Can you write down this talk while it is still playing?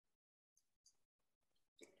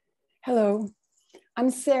Hello, I'm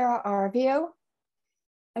Sarah Arvio,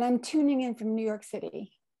 and I'm tuning in from New York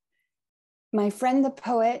City. My friend, the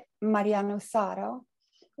poet Mariano Zaro,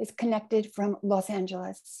 is connected from Los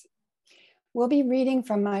Angeles. We'll be reading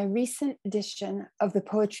from my recent edition of the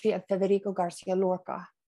poetry of Federico García Lorca.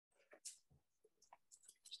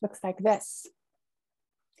 Which looks like this.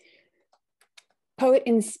 Poet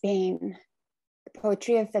in Spain, the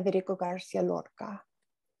poetry of Federico García Lorca.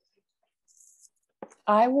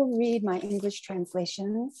 I will read my English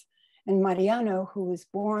translations, and Mariano, who was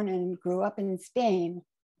born and grew up in Spain,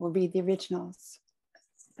 will read the originals.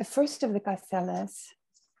 The first of the gacelas,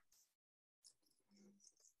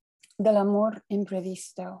 Del amor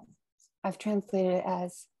imprevisto. I've translated it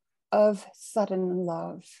as of sudden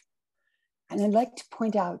love. And I'd like to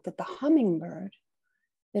point out that the hummingbird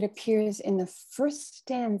that appears in the first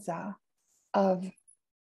stanza of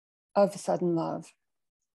Sudden Love,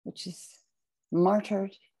 which is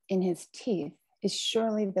martyred in his teeth, is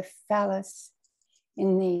surely the phallus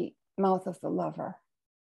in the mouth of the lover.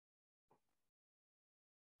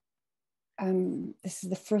 This is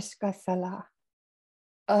the first gazela,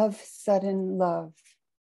 of sudden love.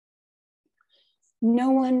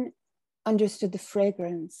 No one understood the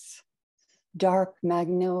fragrance, dark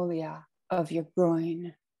magnolia of your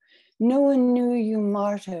groin. No one knew you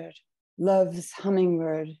martyred love's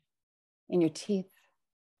hummingbird in your teeth.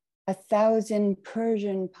 1,000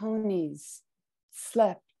 Persian ponies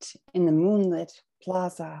slept in the moonlit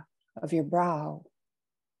plaza of your brow.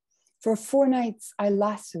 For 4 nights I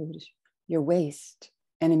lassoed your waist,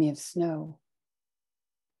 enemy of snow.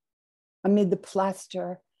 Amid the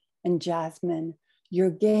plaster and jasmine,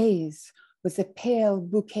 your gaze was a pale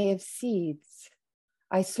bouquet of seeds.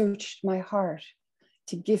 I searched my heart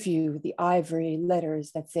to give you the ivory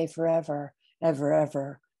letters that say forever, ever,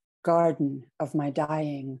 ever, garden of my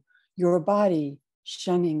dying. Your body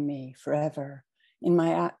shunning me forever. In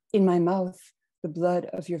my mouth, the blood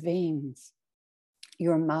of your veins.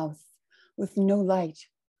 Your mouth with no light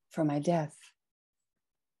for my death.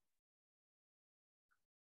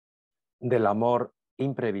 Del amor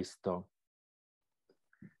imprevisto.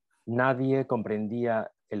 Nadie comprendía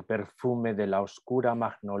el perfume de la oscura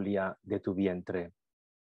magnolia de tu vientre.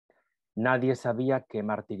 Nadie sabía que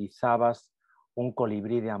martirizabas un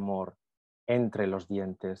colibrí de amor entre los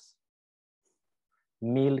dientes.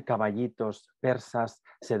 1000 caballitos persas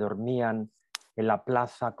se dormían en la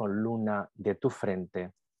plaza con luna de tu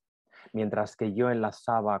frente, mientras que yo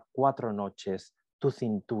enlazaba 4 noches tu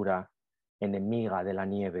cintura, enemiga de la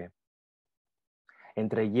nieve.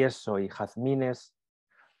 Entre yeso y jazmines,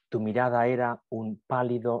 tu mirada era un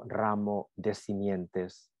pálido ramo de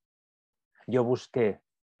simientes. Yo busqué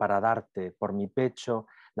para darte por mi pecho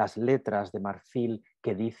las letras de marfil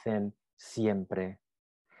que dicen siempre,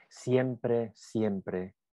 siempre,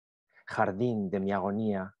 siempre. Jardín de mi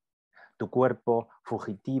agonía, tu cuerpo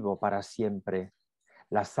fugitivo para siempre,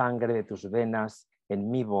 la sangre de tus venas en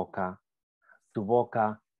mi boca, tu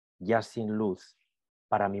boca ya sin luz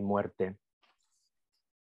para mi muerte.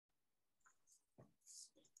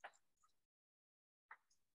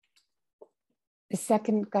 The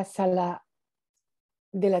second gazela,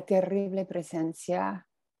 de la terrible presencia,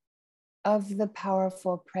 of the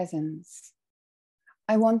powerful presence.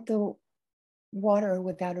 I want the water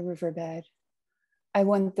without a riverbed. I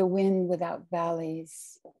want the wind without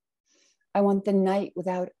valleys. I want the night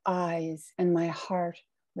without eyes and my heart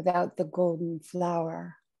without the golden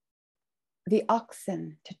flower. The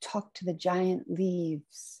oxen to talk to the giant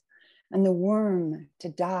leaves and the worm to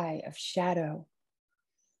die of shadow.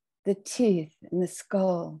 The teeth in the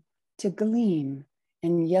skull to gleam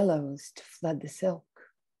and yellows to flood the silk.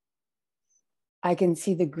 I can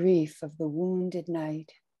see the grief of the wounded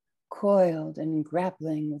night, coiled and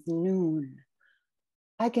grappling with noon.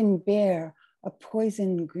 I can bear a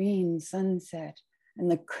poison green sunset and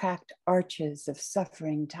the cracked arches of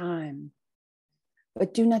suffering time.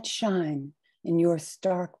 But do not shine in your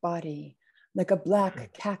stark body like a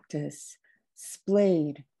black cactus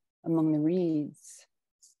splayed among the reeds.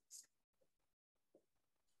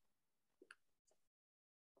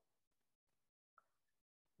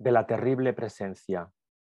 De la terrible presencia.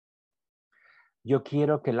 Yo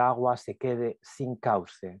quiero que el agua se quede sin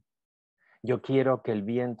cauce. Yo quiero que el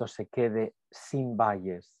viento se quede sin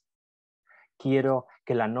valles. Quiero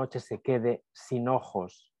que la noche se quede sin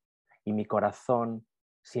ojos y mi corazón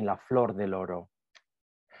sin la flor del oro.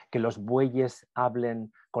 Que los bueyes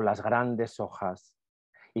hablen con las grandes hojas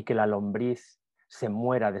y que la lombriz se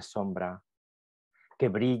muera de sombra. Que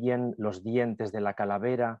brillen los dientes de la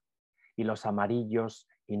calavera y los amarillos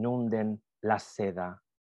inunden la seda.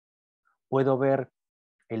 Puedo ver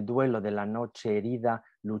el duelo de la noche herida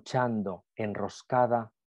luchando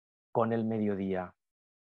enroscada con el mediodía.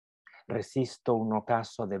 Resisto un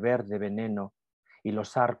ocaso de verde veneno y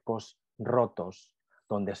los arcos rotos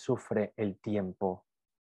donde sufre el tiempo.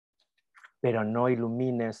 Pero no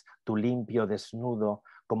ilumines tu limpio desnudo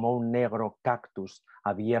como un negro cactus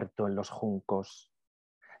abierto en los juncos.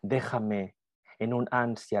 Déjame en un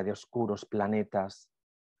ansia de oscuros planetas,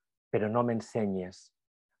 pero no me enseñes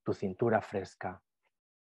tu cintura fresca.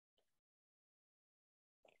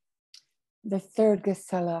 The third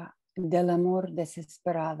Gesala del amor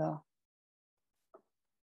desesperado,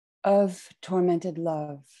 of tormented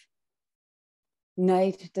love.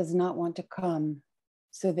 Night does not want to come,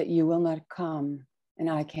 so that you will not come, and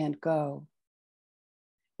I can't go.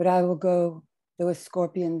 But I will go, though a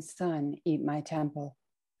scorpion sun eat my temple.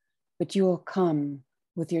 But you will come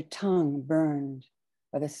with your tongue burned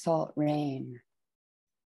by the salt rain.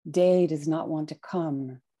 Day does not want to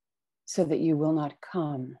come, so that you will not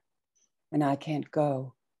come, and I can't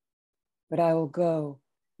go. But I will go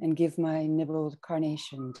and give my nibbled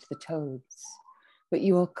carnation to the toads. But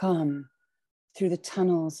you will come through the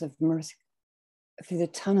tunnels of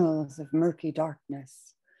murky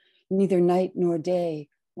darkness. Neither night nor day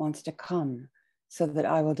wants to come, so that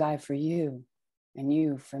I will die for you and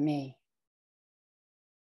you for me.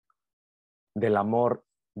 Del amor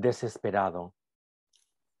desesperado.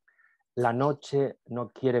 La noche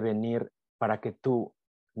no quiere venir para que tú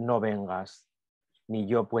no vengas, ni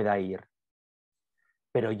yo pueda ir.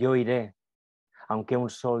 Pero yo iré, aunque un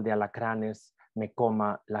sol de alacranes me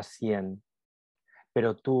coma la sien.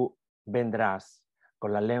 Pero tú vendrás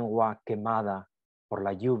con la lengua quemada por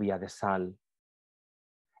la lluvia de sal.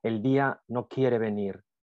 El día no quiere venir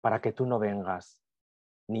para que tú no vengas,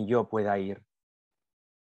 ni yo pueda ir.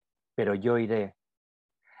 Pero yo iré,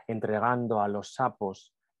 entregando a los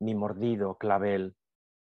sapos mi mordido clavel.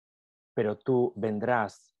 Pero tú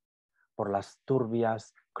vendrás por las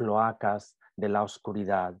turbias cloacas de la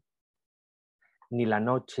oscuridad. Ni la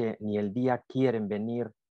noche ni el día quieren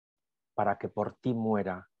venir para que por ti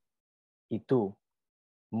muera y tú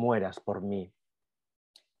mueras por mí.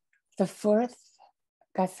 The fourth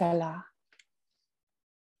Gasala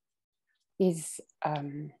is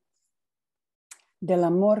del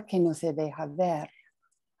amor que no se deja ver,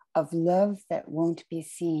 of love that won't be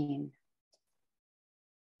seen.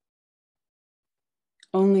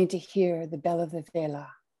 Only to hear the bell of the vela,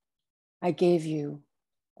 I gave you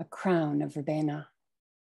a crown of verbena.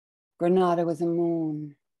 Granada was a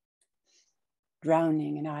moon,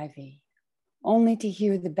 drowning in ivy. Only to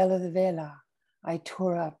hear the bell of the vela, I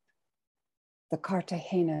tore up the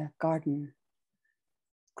Cartagena garden.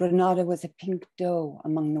 Granada was a pink doe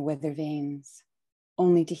among the weather vanes.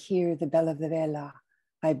 Only to hear the bell of the vela,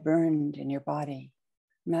 I burned in your body,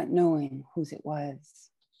 not knowing whose it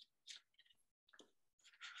was.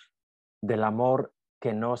 Del amor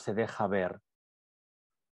que no se deja ver.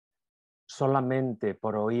 Solamente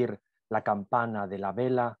por oír la campana de la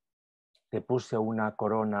vela, te puse una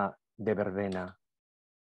corona de verbena.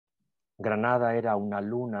 Granada era una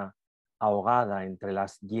luna ahogada entre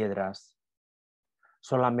las hiedras.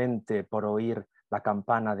 Solamente por oír la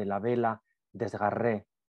campana de la vela, desgarré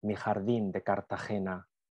mi jardín de Cartagena.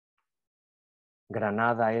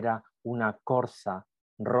 Granada era una corza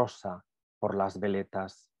rosa por las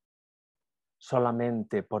veletas.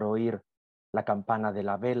 Solamente por oír la campana de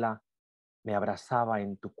la vela, me abrazaba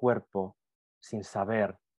en tu cuerpo sin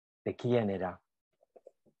saber de quién era.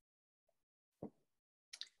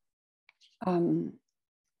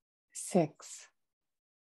 6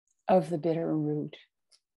 of the bitter root.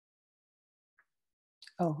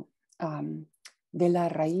 De la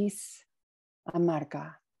raíz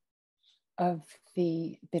amarga, of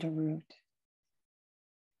the bitter root.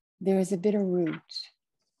 There is a bitter root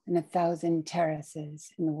in 1,000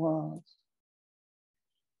 terraces in the world.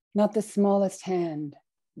 Not the smallest hand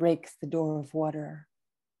breaks the door of water.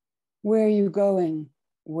 Where are you going?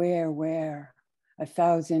 Where?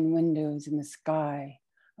 1,000 windows in the sky,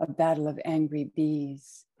 a battle of angry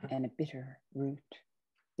bees and a bitter root.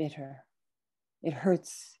 Bitter. It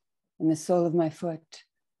hurts in the sole of my foot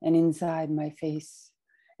and inside my face,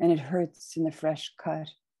 and it hurts in the fresh cut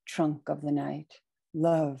trunk of the night.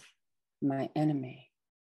 Love, my enemy,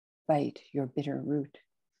 bite your bitter root.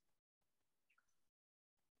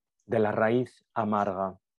 De la raíz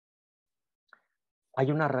amarga. Hay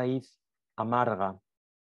una raíz amarga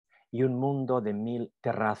y un mundo de 1000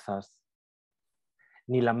 terrazas.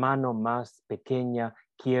 Ni la mano más pequeña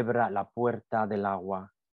quiebra la puerta del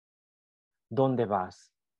agua. ¿Dónde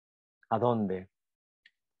vas? ¿A dónde?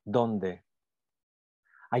 ¿Dónde?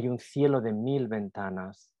 Hay un cielo de 1000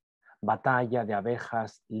 ventanas, batalla de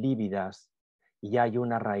abejas lívidas y hay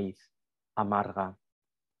una raíz amarga,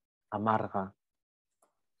 amarga.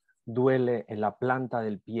 Duele en la planta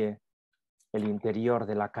del pie, el interior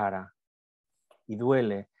de la cara, y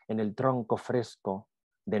duele en el tronco fresco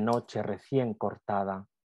de noche recién cortada.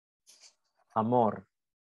 Amor,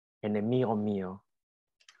 enemigo mío,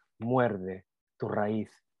 muerde tu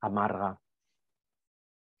raíz amarga.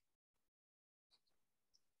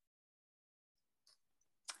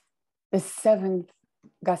 The seventh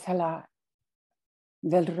Ghazala,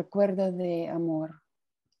 del recuerdo de amor,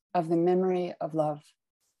 of the memory of love.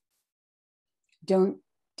 Don't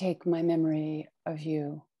take my memory of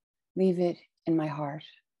you, leave it in my heart.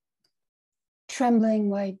 Trembling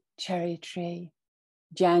white cherry tree,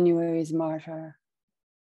 January's martyr,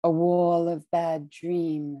 a wall of bad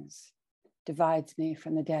dreams divides me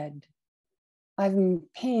from the dead. I'm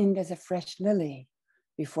pained as a fresh lily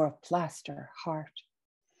before a plaster heart.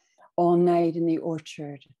 All night in the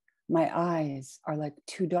orchard, my eyes are like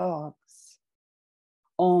two dogs,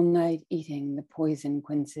 all night eating the poison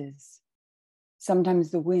quinces. Sometimes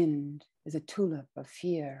the wind is a tulip of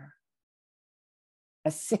fear,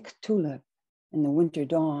 a sick tulip in the winter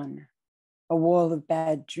dawn. A wall of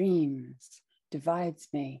bad dreams divides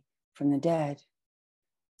me from the dead.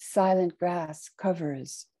 Silent grass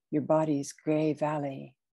covers your body's gray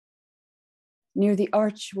valley. Near the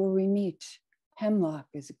arch where we meet, hemlock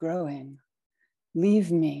is growing.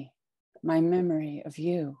 Leave me my memory of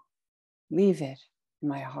you. Leave it in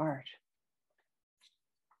my heart.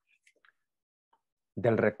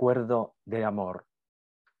 Del recuerdo de amor.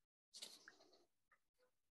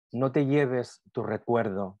 No te lleves tu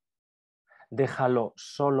recuerdo, déjalo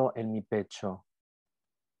solo en mi pecho.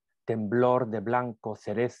 Temblor de blanco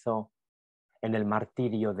cerezo en el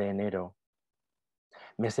martirio de enero.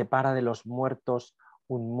 Me separa de los muertos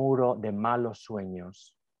un muro de malos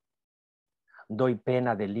sueños. Doy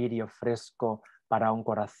pena de lirio fresco para un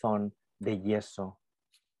corazón de yeso.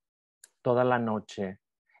 Toda la noche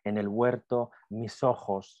en el huerto mis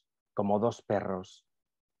ojos como dos perros.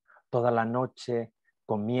 Toda la noche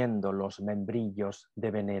comiendo los membrillos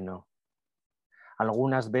de veneno.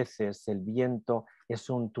 Algunas veces el viento es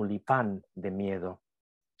un tulipán de miedo.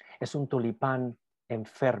 Es un tulipán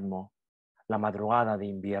enfermo la madrugada de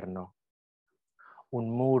invierno. Un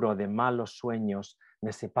muro de malos sueños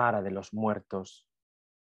me separa de los muertos.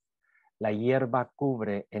 La hierba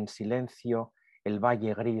cubre en silencio el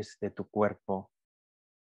valle gris de tu cuerpo.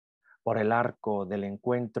 Por el arco del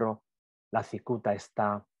encuentro, la cicuta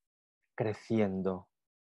está creciendo.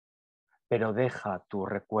 Pero deja tu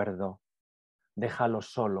recuerdo, déjalo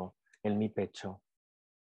solo en mi pecho.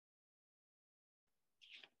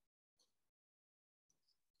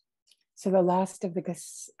 So the last of the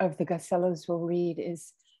Gazelas we'll read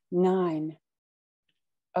is 9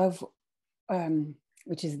 of,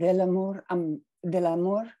 which is del amor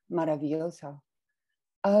maravilloso,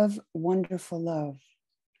 of wonderful love.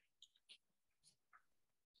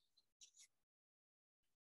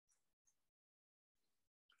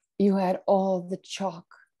 You had all the chalk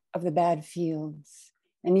of the bad fields,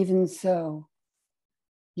 and even so,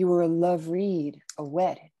 you were a love reed, a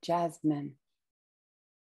wet jasmine.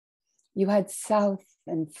 You had south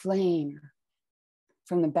and flame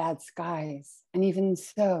from the bad skies, and even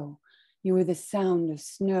so, you were the sound of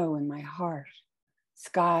snow in my heart.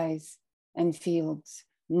 Skies and fields,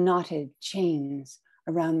 knotted chains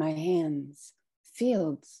around my hands,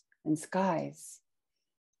 fields and skies,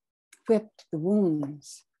 whipped the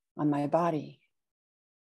wounds on my body.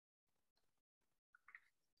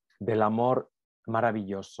 Del amor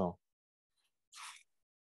maravilloso.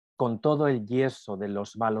 Con todo el yeso de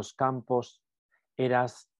los malos campos,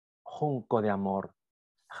 eras junco de amor,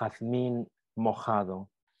 jazmín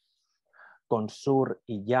mojado. Con sur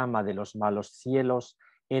y llama de los malos cielos,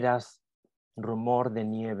 eras rumor de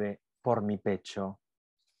nieve por mi pecho.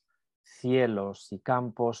 Cielos y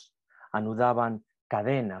campos anudaban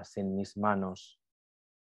cadenas en mis manos.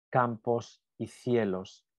 Campos y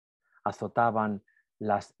cielos azotaban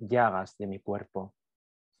las llagas de mi cuerpo.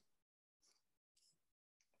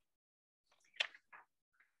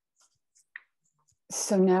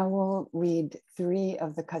 So now we'll read 3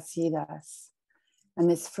 of the Qasidas. And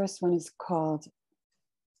this first one is called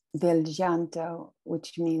Del Llanto,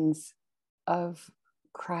 which means of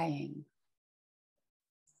crying.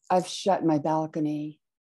 I've shut my balcony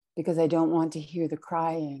because I don't want to hear the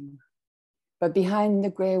crying. But behind the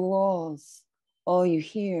gray walls, all you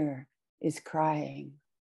hear is crying.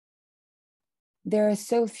 There are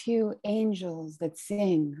so few angels that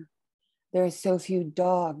sing. There are so few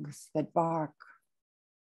dogs that bark.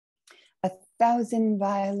 1,000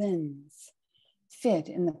 violins fit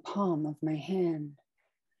in the palm of my hand.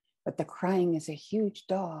 but the crying is a huge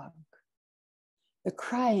dog. The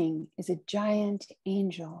crying is a giant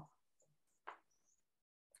angel.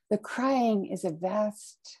 The crying is a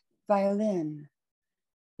vast violin.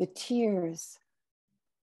 The tears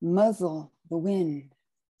muzzle the wind,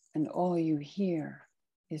 and all you hear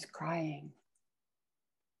is crying.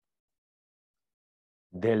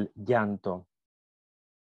 Del llanto.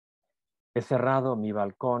 He cerrado mi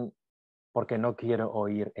balcón porque no quiero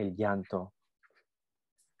oír el llanto,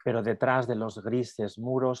 pero detrás de los grises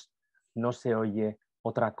muros no se oye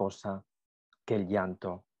otra cosa que el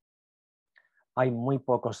llanto. Hay muy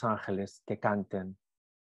pocos ángeles que canten.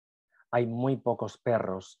 Hay muy pocos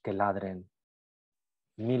perros que ladren.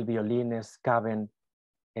 1000 violines caben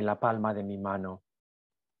en la palma de mi mano.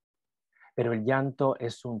 Pero el llanto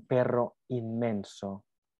es un perro inmenso.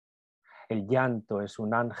 El llanto es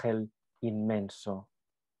un ángel inmenso.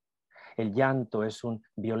 El llanto es un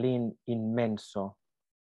violín inmenso.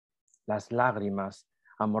 Las lágrimas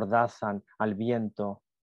amordazan al viento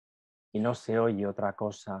y no se oye otra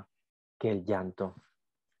cosa que el llanto.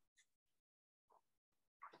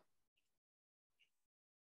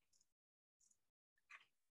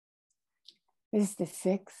 This is the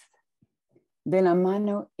sixth, de la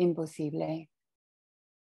mano imposible,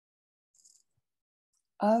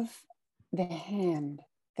 of the hand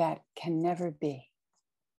that can never be.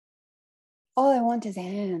 All I want is a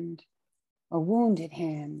hand, a wounded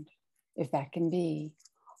hand, if that can be.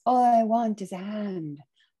 All I want is a hand,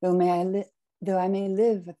 though I may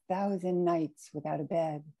live 1,000 nights without a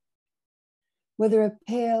bed. Whether a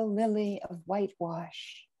pale lily of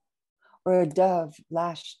whitewash, or a dove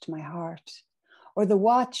lashed my heart, or the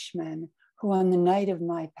watchman who on the night of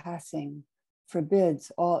my passing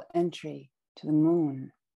forbids all entry to the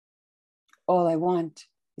moon. All I want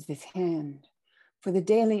is this hand for the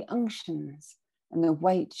daily unctions and the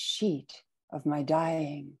white sheet of my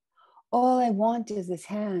dying. All I want is this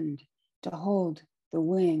hand to hold the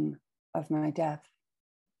wing of my death.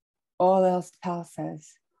 All else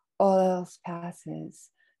passes, all else passes.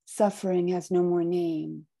 Suffering has no more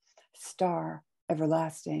name, star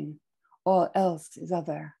everlasting. All else is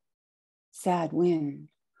other, sad wind,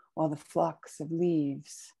 while the flocks of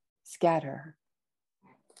leaves scatter.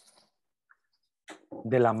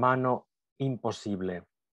 De la mano imposible.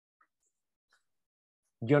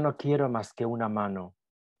 Yo no quiero más que una mano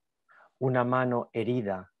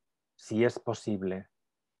herida, si es posible.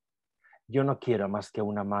 Yo no quiero más que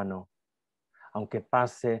una mano, aunque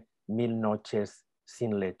pase 1000 noches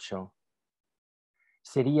sin lecho.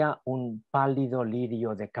 Sería un pálido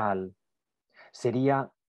lirio de cal, sería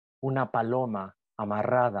una paloma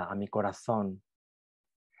amarrada a mi corazón,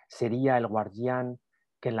 sería el guardián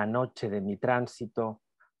que en la noche de mi tránsito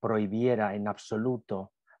prohibiera en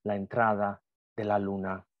absoluto la entrada de la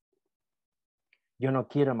luna. Yo no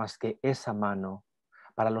quiero más que esa mano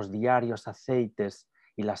para los diarios aceites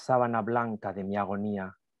y la sábana blanca de mi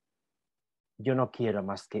agonía. Yo no quiero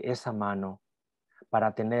más que esa mano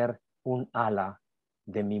para tener un ala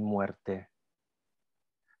de mi muerte.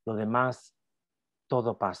 Lo demás,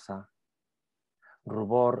 todo pasa.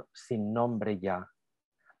 Rubor sin nombre ya,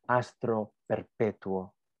 astro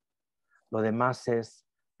perpetuo. Lo demás es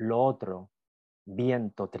lo otro,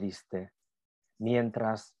 viento triste,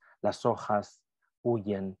 mientras las hojas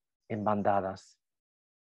huyen en bandadas.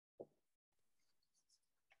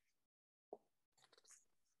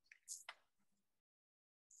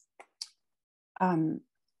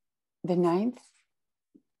 The ninth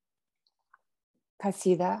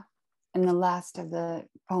Qasida and the last of the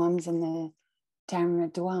poems in the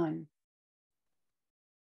Tamarit Diwan,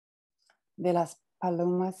 de las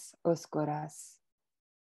palomas oscuras,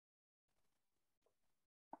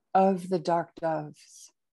 of the dark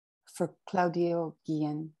doves, for Claudio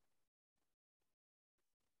Guillen.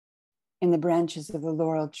 In the branches of the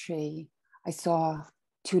laurel tree, I saw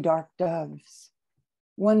 2 dark doves.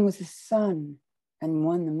 One was the sun and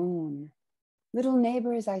one the moon. Little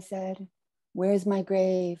neighbors, I said, where's my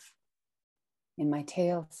grave? In my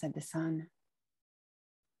tail, said the sun.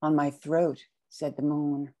 On my throat, said the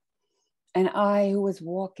moon. And I, who was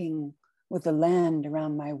walking with the land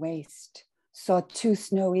around my waist, saw 2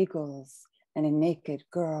 snow eagles and a naked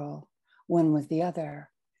girl. One was the other,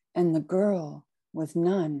 and the girl was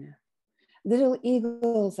none. Little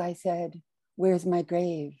eagles, I said, where's my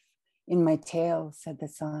grave? In my tail, said the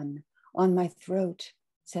sun. On my throat,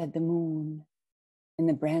 said the moon. In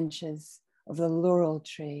the branches of the laurel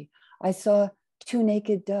tree, I saw 2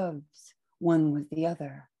 naked doves. One was the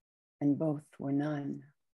other, and both were none.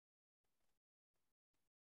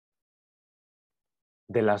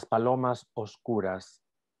 De las palomas oscuras,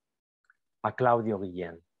 a Claudio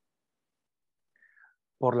Guillen.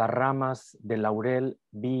 Por las ramas del laurel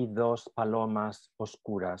vi dos palomas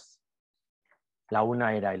oscuras. La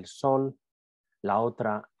una era el sol, la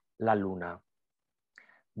otra la luna.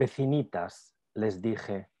 Vecinitas, les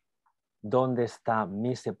dije, ¿dónde está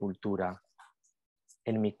mi sepultura?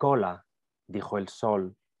 En mi cola, dijo el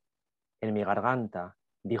sol, en mi garganta,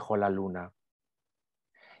 dijo la luna.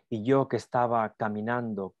 Y yo que estaba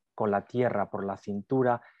caminando con la tierra por la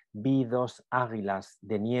cintura, vi dos águilas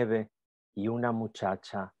de nieve y una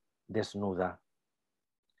muchacha desnuda.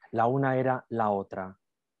 La una era la otra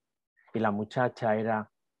y la muchacha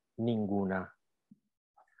era ninguna.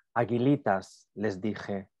 Aguilitas, les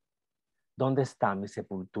dije, ¿dónde está mi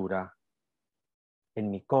sepultura? En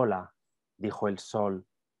mi cola, dijo el sol,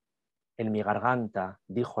 en mi garganta,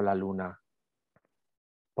 dijo la luna.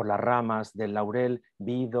 Por las ramas del laurel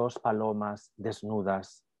vi dos palomas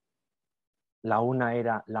desnudas. La una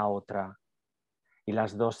era la otra y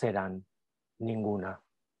las dos eran ninguna.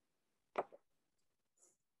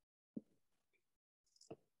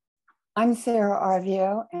 I'm Sarah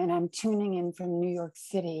Arvio, and I'm tuning in from New York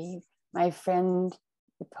City. My friend,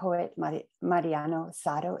 the poet Mariano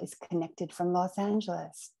Zaro, is connected from Los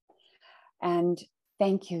Angeles. And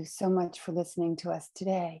thank you so much for listening to us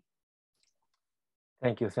today.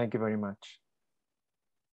 Thank you very much.